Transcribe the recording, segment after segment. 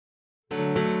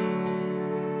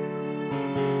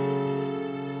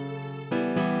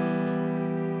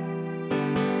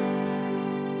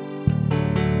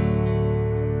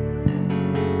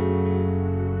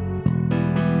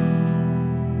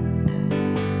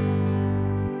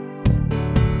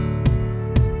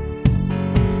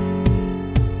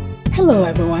Hello,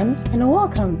 everyone, and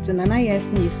welcome to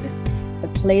Nanaya's Music, a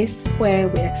place where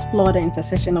we explore the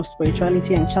intersection of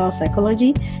spirituality and child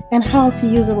psychology and how to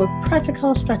use it with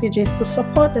practical strategies to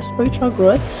support the spiritual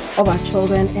growth of our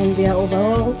children and their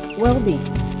overall well being.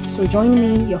 So, join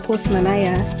me, your host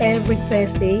Nanaya, every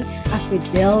Thursday as we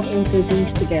delve into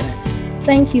these together.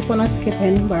 Thank you for not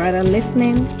skipping, but rather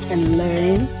listening and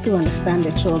learning to understand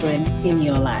the children in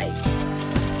your lives.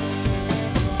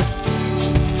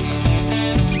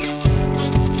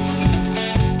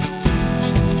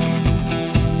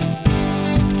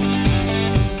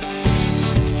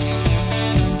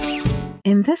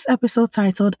 In this episode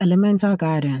titled Elemental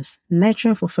Guidance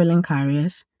Nurturing Fulfilling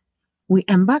Careers, we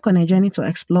embark on a journey to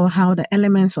explore how the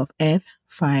elements of earth,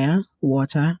 fire,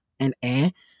 water, and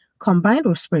air, combined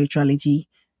with spirituality,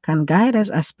 can guide us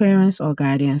as parents or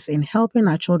guardians in helping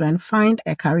our children find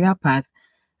a career path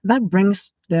that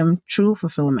brings them true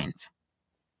fulfillment.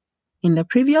 In the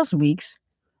previous weeks,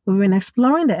 we've been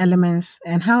exploring the elements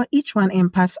and how each one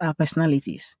impacts our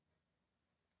personalities.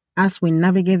 As we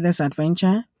navigate this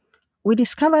adventure, we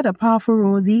discovered a powerful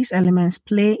role these elements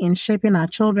play in shaping our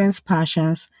children's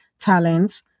passions,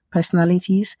 talents,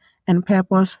 personalities, and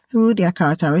purpose through their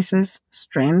characteristics,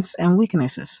 strengths, and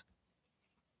weaknesses.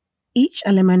 Each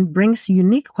element brings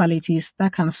unique qualities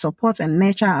that can support and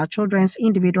nurture our children's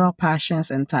individual passions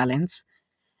and talents,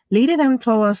 leading them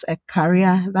towards a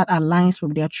career that aligns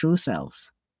with their true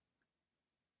selves.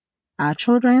 Our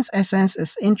children's essence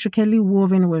is intricately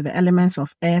woven with the elements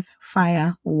of earth,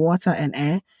 fire, water, and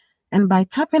air, and by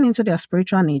tapping into their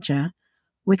spiritual nature,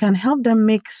 we can help them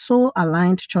make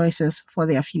soul-aligned choices for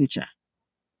their future.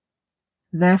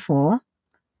 Therefore,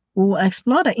 we will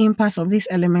explore the impacts of these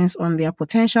elements on their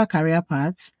potential career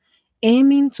paths,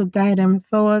 aiming to guide them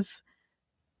towards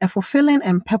a fulfilling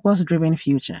and purpose-driven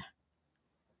future.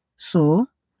 So,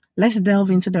 let's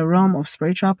delve into the realm of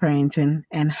spiritual parenting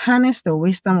and harness the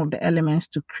wisdom of the elements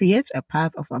to create a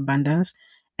path of abundance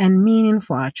and meaning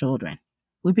for our children.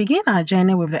 We begin our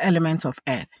journey with the element of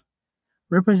earth,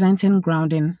 representing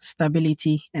grounding,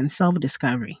 stability, and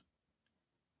self-discovery.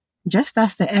 Just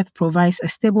as the earth provides a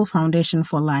stable foundation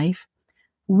for life,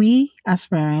 we, as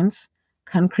parents,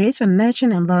 can create a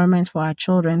nurturing environment for our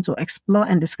children to explore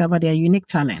and discover their unique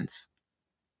talents.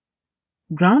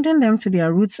 Grounding them to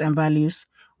their roots and values,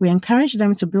 we encourage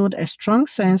them to build a strong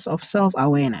sense of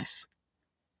self-awareness.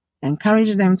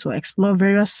 Encourage them to explore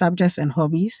various subjects and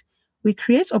hobbies. We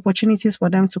create opportunities for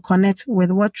them to connect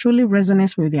with what truly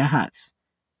resonates with their hearts.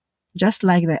 Just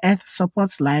like the earth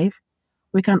supports life,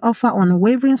 we can offer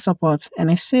unwavering support and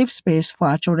a safe space for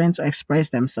our children to express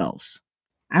themselves.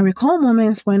 I recall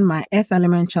moments when my earth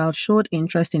element child showed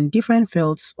interest in different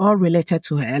fields all related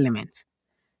to her element.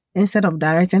 Instead of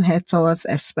directing her towards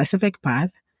a specific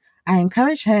path, I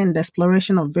encouraged her in the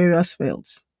exploration of various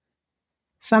fields.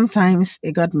 Sometimes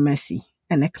it got messy,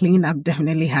 and a cleanup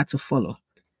definitely had to follow.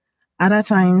 Other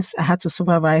times, I had to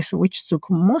supervise, which took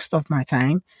most of my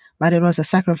time, but it was a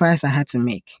sacrifice I had to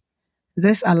make.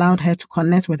 This allowed her to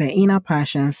connect with her inner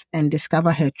passions and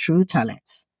discover her true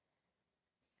talents.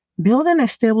 Building a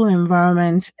stable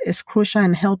environment is crucial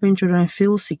in helping children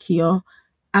feel secure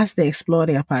as they explore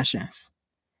their passions.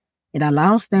 It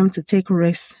allows them to take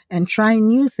risks and try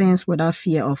new things without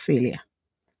fear of failure.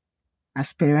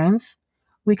 As parents,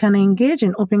 we can engage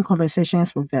in open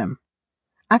conversations with them,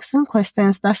 asking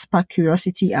questions that spark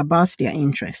curiosity about their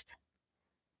interest.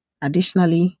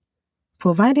 Additionally,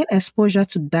 providing exposure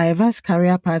to diverse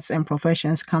career paths and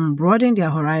professions can broaden their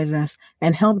horizons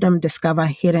and help them discover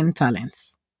hidden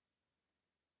talents.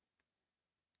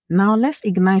 Now let's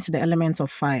ignite the element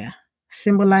of fire,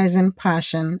 symbolizing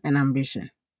passion and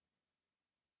ambition.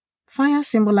 Fire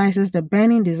symbolizes the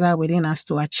burning desire within us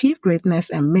to achieve greatness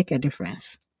and make a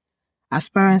difference. As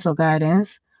parents or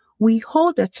guardians, we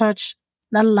hold the torch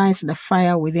that lights the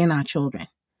fire within our children.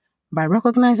 By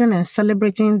recognizing and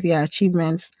celebrating their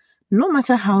achievements, no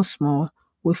matter how small,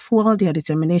 we fuel their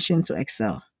determination to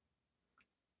excel.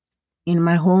 In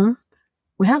my home,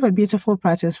 we have a beautiful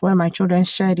practice where my children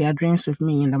share their dreams with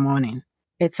me in the morning.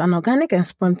 It's an organic and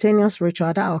spontaneous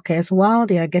ritual that occurs while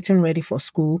they are getting ready for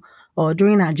school or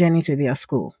during our journey to their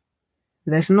school.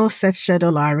 There's no set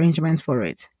schedule or arrangement for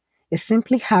it. It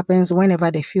simply happens whenever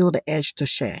they feel the urge to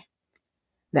share.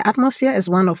 The atmosphere is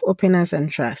one of openness and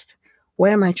trust,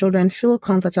 where my children feel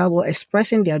comfortable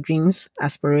expressing their dreams,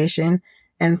 aspirations,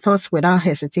 and thoughts without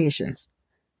hesitations.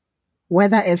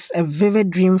 Whether it's a vivid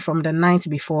dream from the night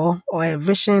before or a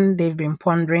vision they've been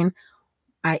pondering,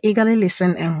 I eagerly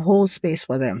listen and hold space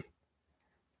for them.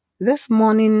 This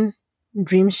morning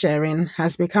dream sharing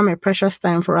has become a precious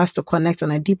time for us to connect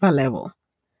on a deeper level.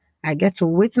 I get to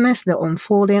witness the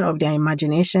unfolding of their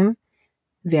imagination,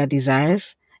 their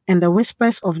desires, and the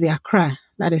whispers of their cry,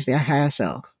 that is their higher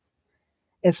self.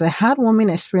 It's a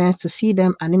heartwarming experience to see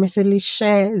them animatedly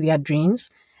share their dreams,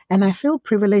 and I feel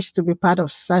privileged to be part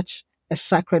of such a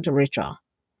sacred ritual.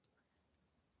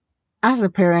 As a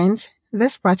parent,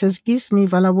 this practice gives me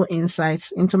valuable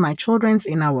insights into my children's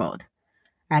inner world.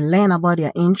 I learn about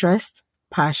their interests,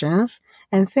 passions,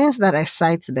 and things that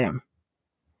excite them.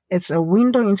 It's a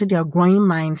window into their growing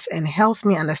minds and helps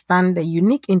me understand the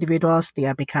unique individuals they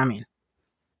are becoming.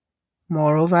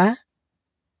 Moreover,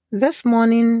 this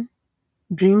morning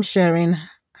dream sharing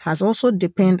has also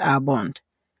deepened our bond.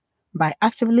 By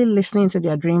actively listening to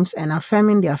their dreams and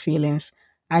affirming their feelings,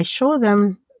 I show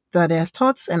them that their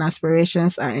thoughts and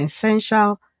aspirations are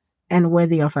essential and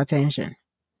worthy of attention.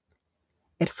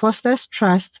 It fosters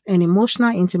trust and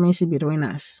emotional intimacy between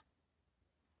us.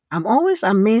 I'm always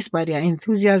amazed by their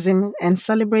enthusiasm and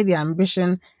celebrate their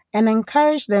ambition and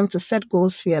encourage them to set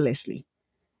goals fearlessly.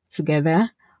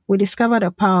 Together, we discover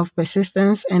the power of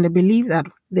persistence and the belief that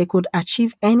they could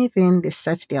achieve anything they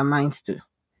set their minds to.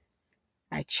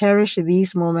 I cherish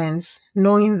these moments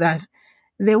knowing that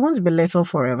they won't be little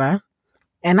forever,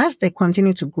 and as they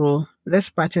continue to grow, this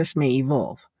practice may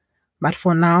evolve. But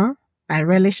for now, I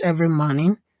relish every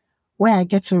morning where I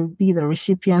get to be the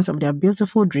recipient of their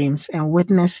beautiful dreams and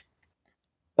witness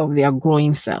of their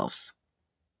growing selves.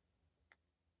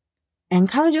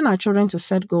 Encouraging our children to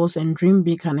set goals and dream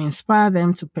big can inspire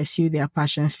them to pursue their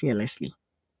passions fearlessly.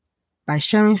 By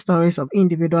sharing stories of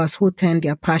individuals who turned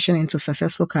their passion into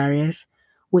successful careers,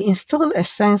 we instill a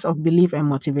sense of belief and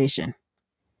motivation.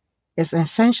 It's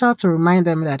essential to remind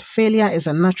them that failure is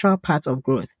a natural part of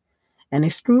growth, and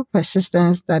it's through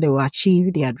persistence that they will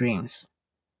achieve their dreams.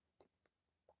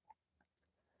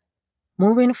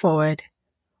 Moving forward,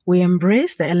 we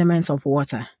embrace the element of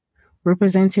water,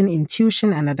 representing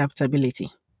intuition and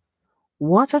adaptability.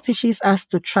 Water teaches us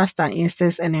to trust our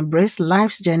instincts and embrace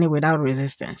life's journey without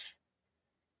resistance.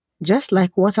 Just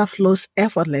like water flows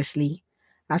effortlessly,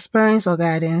 as parents or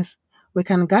guardians, we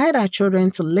can guide our children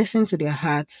to listen to their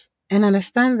hearts and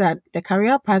understand that the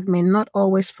career path may not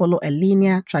always follow a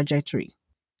linear trajectory.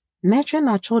 Nurturing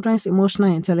our children's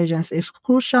emotional intelligence is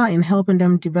crucial in helping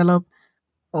them develop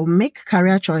or make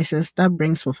career choices that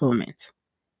brings fulfillment.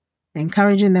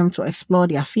 Encouraging them to explore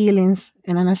their feelings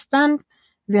and understand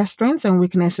their strengths and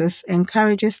weaknesses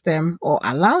encourages them or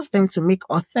allows them to make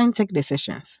authentic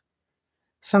decisions.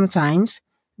 Sometimes,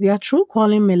 their true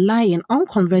calling may lie in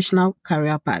unconventional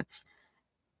career paths,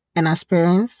 and as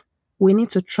parents, we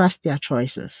need to trust their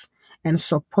choices and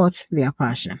support their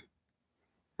passion.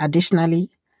 Additionally,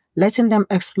 letting them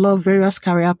explore various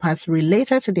career paths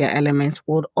related to their element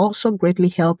would also greatly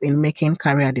help in making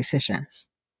career decisions.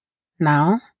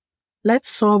 Now, let's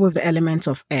soar with the element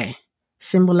of air,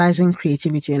 symbolizing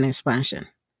creativity and expansion.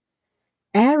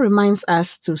 Air reminds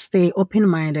us to stay open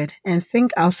minded and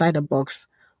think outside the box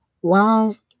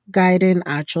while guiding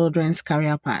our children's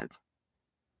career path.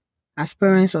 As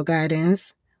parents or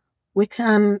guardians, we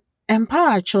can empower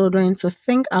our children to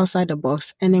think outside the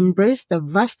box and embrace the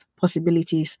vast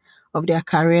possibilities of their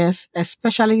careers,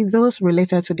 especially those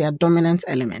related to their dominant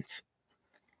element.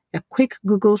 A quick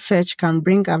Google search can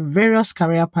bring up various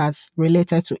career paths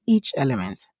related to each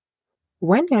element.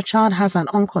 When your child has an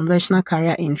unconventional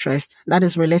career interest that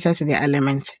is related to their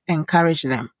element, encourage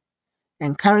them.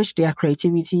 Encourage their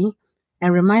creativity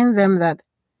and remind them that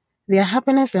their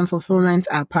happiness and fulfillment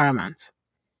are paramount.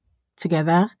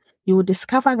 Together, you will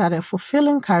discover that a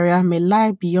fulfilling career may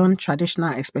lie beyond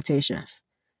traditional expectations.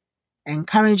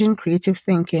 Encouraging creative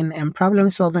thinking and problem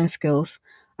solving skills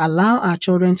allow our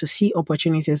children to see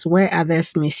opportunities where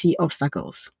others may see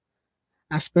obstacles.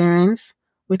 As parents,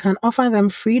 we can offer them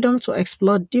freedom to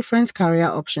explore different career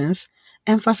options,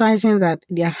 emphasizing that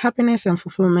their happiness and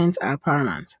fulfillment are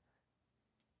paramount.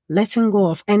 Letting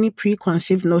go of any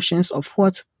preconceived notions of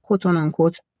what quote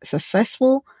unquote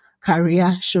successful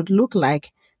career should look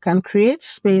like can create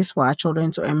space for our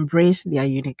children to embrace their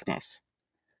uniqueness.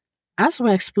 As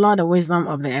we explore the wisdom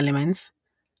of the elements,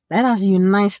 let us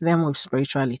unite them with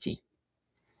spirituality.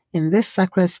 In this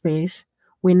sacred space,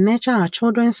 we nurture our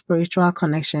children's spiritual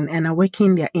connection and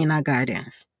awaken their inner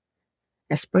guidance.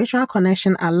 A spiritual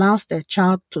connection allows the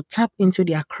child to tap into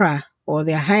their kra or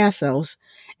their higher selves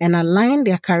and align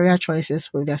their career choices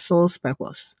with their soul's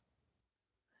purpose.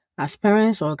 As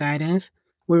parents or guardians,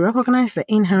 we recognize the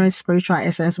inherent spiritual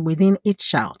essence within each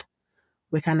child.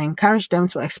 We can encourage them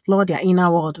to explore their inner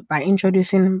world by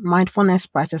introducing mindfulness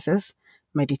practices,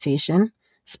 meditation,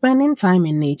 spending time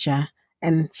in nature,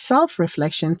 and self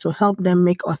reflection to help them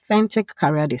make authentic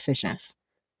career decisions.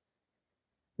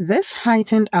 This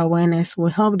heightened awareness will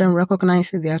help them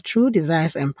recognize their true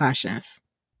desires and passions.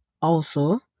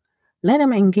 Also, let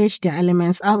them engage their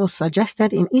elements as was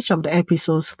suggested in each of the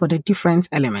episodes for the different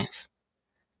elements.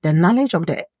 The knowledge of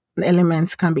the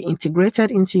elements can be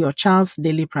integrated into your child's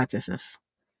daily practices.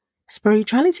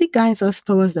 Spirituality guides us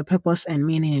towards the purpose and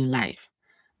meaning in life.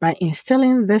 By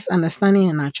instilling this understanding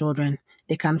in our children,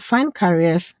 they can find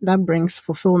careers that brings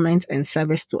fulfillment and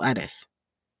service to others.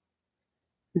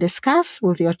 Discuss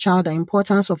with your child the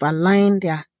importance of aligning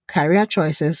their career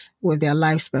choices with their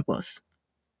life's purpose.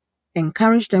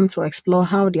 Encourage them to explore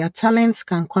how their talents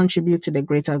can contribute to the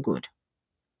greater good.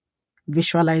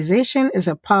 Visualization is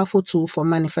a powerful tool for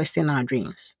manifesting our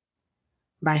dreams.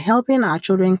 By helping our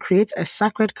children create a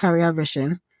sacred career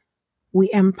vision, we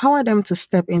empower them to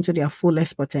step into their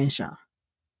fullest potential.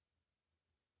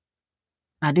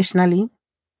 Additionally,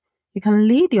 you can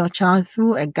lead your child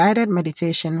through a guided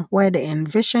meditation where they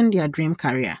envision their dream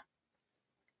career.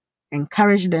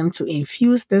 Encourage them to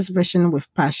infuse this vision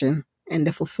with passion and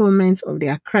the fulfillment of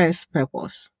their career's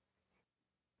purpose.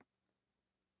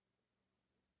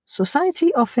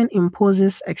 Society often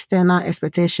imposes external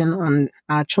expectation on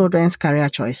our children's career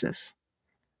choices.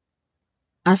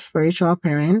 As spiritual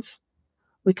parents,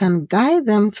 we can guide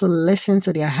them to listen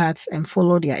to their hearts and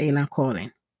follow their inner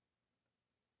calling.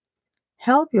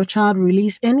 Help your child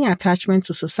release any attachment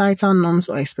to societal norms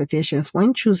or expectations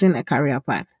when choosing a career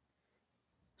path.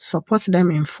 Support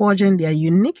them in forging their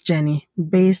unique journey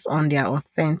based on their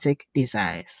authentic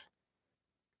desires.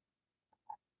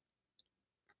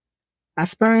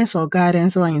 As parents or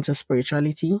guardians who are into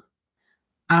spirituality,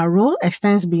 our role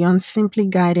extends beyond simply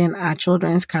guiding our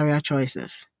children's career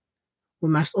choices. We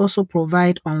must also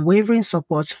provide unwavering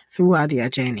support throughout their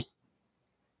journey.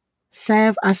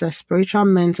 Serve as a spiritual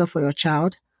mentor for your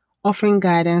child, offering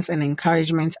guidance and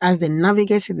encouragement as they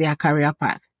navigate their career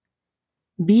path.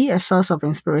 Be a source of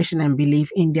inspiration and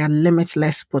belief in their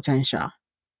limitless potential.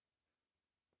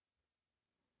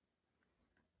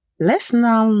 Let's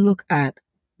now look at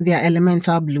their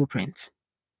elemental blueprint.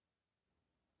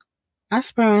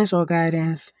 As parents or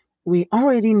guardians, we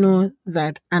already know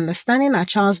that understanding a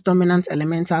child's dominant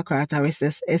elemental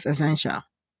characteristics is essential.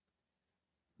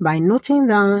 By noting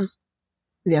down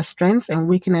their strengths and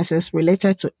weaknesses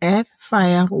related to earth,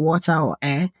 fire, water, or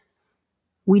air,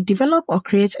 we develop or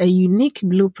create a unique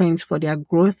blueprint for their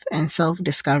growth and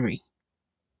self-discovery.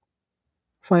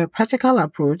 For a practical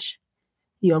approach,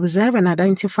 you observe and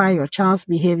identify your child's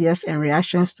behaviors and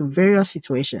reactions to various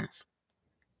situations.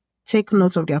 Take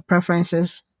note of their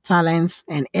preferences, talents,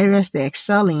 and areas they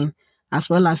excel in, as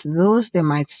well as those they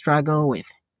might struggle with.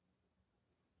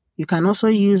 You can also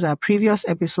use our previous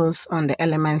episodes on the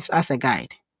elements as a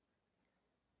guide.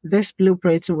 This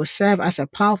blueprint will serve as a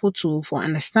powerful tool for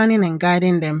understanding and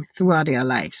guiding them throughout their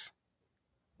lives.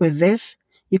 With this,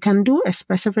 you can do a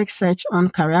specific search on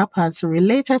career paths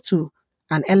related to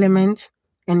an element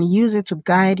and use it to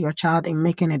guide your child in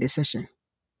making a decision.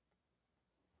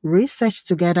 Research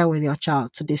together with your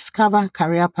child to discover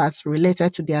career paths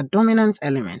related to their dominant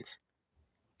element.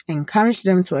 Encourage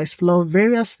them to explore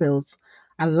various fields,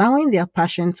 allowing their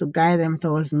passion to guide them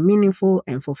towards meaningful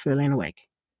and fulfilling work.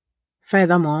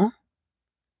 Furthermore,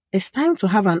 it's time to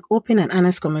have an open and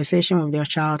honest conversation with your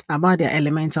child about their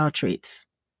elemental traits.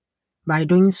 By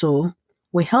doing so,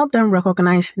 we help them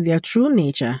recognize their true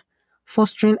nature,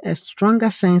 fostering a stronger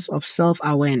sense of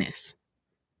self-awareness.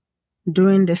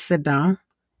 During this sit-down,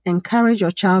 encourage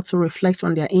your child to reflect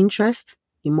on their interests,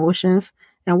 emotions,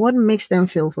 and what makes them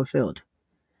feel fulfilled.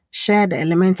 Share the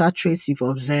elemental traits you've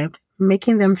observed,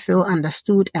 making them feel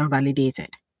understood and validated.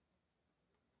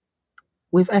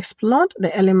 We've explored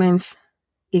the elements,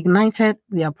 ignited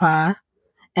their power,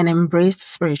 and embraced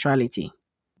spirituality.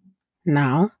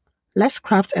 Now, let's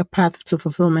craft a path to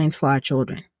fulfillment for our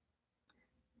children.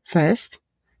 First,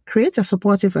 create a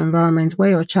supportive environment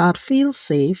where your child feels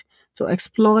safe to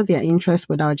explore their interests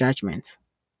without judgment.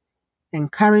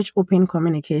 Encourage open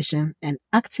communication and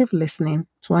active listening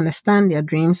to understand their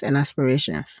dreams and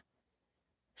aspirations.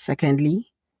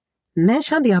 Secondly,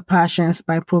 nurture their passions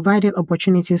by providing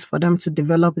opportunities for them to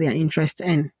develop their interests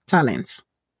and talents.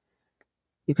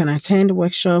 You can attend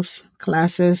workshops,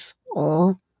 classes,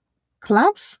 or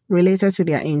clubs related to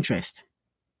their interest.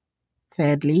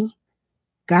 Thirdly,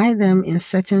 guide them in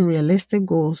setting realistic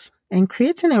goals and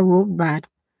creating a roadmap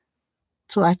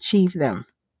to achieve them.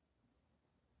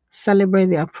 Celebrate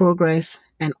their progress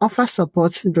and offer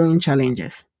support during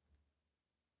challenges.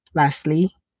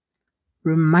 Lastly,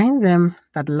 remind them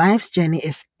that life's journey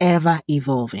is ever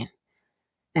evolving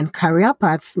and career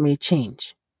paths may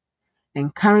change.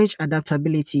 Encourage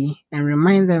adaptability and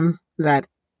remind them that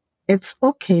it's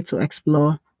okay to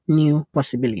explore new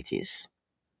possibilities.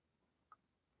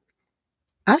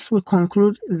 As we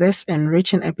conclude this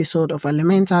enriching episode of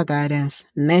Elemental Guidance,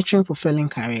 Nurturing Fulfilling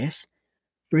Careers,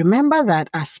 remember that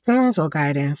as parents or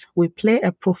guardians, we play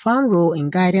a profound role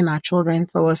in guiding our children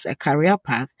towards a career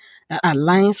path that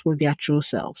aligns with their true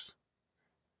selves.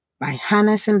 By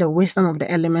harnessing the wisdom of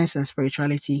the elements and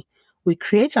spirituality, we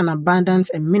create an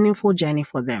abundant and meaningful journey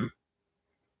for them.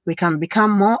 We can become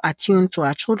more attuned to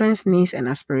our children's needs and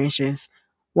aspirations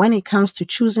when it comes to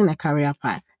choosing a career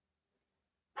path.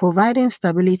 Providing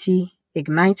stability,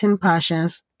 igniting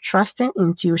passions, trusting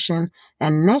intuition,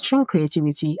 and nurturing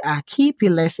creativity are key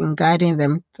pillars in guiding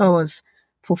them towards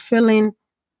fulfilling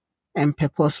and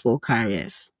purposeful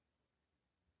careers.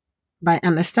 By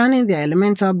understanding their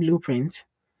elemental blueprint,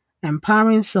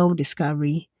 empowering self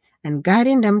discovery, and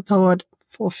guiding them toward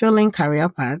fulfilling career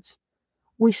paths,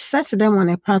 we set them on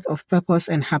a path of purpose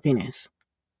and happiness.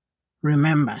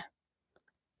 Remember,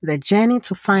 the journey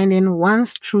to finding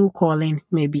one's true calling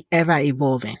may be ever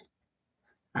evolving.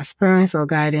 As parents or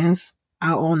guardians,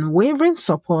 our unwavering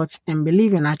support and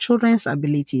belief in our children's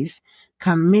abilities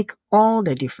can make all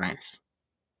the difference.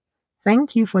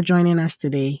 Thank you for joining us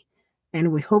today,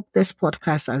 and we hope this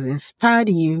podcast has inspired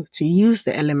you to use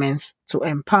the elements to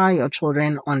empower your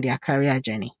children on their career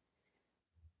journey.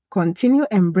 Continue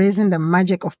embracing the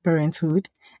magic of parenthood,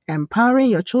 empowering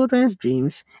your children's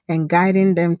dreams, and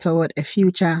guiding them toward a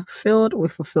future filled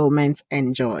with fulfillment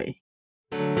and joy.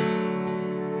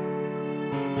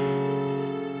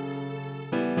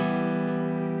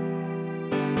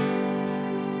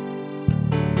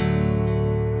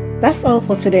 That's all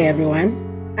for today,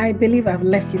 everyone. I believe I've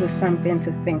left you with something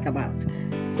to think about.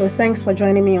 So thanks for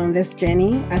joining me on this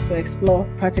journey as we explore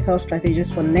practical strategies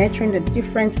for nurturing the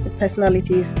different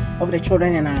personalities of the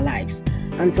children in our lives.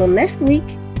 Until next week,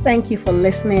 thank you for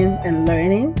listening and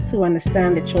learning to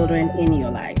understand the children in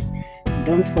your lives.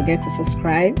 Don't forget to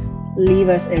subscribe, leave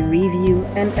us a review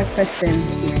and a question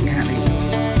if you haven't.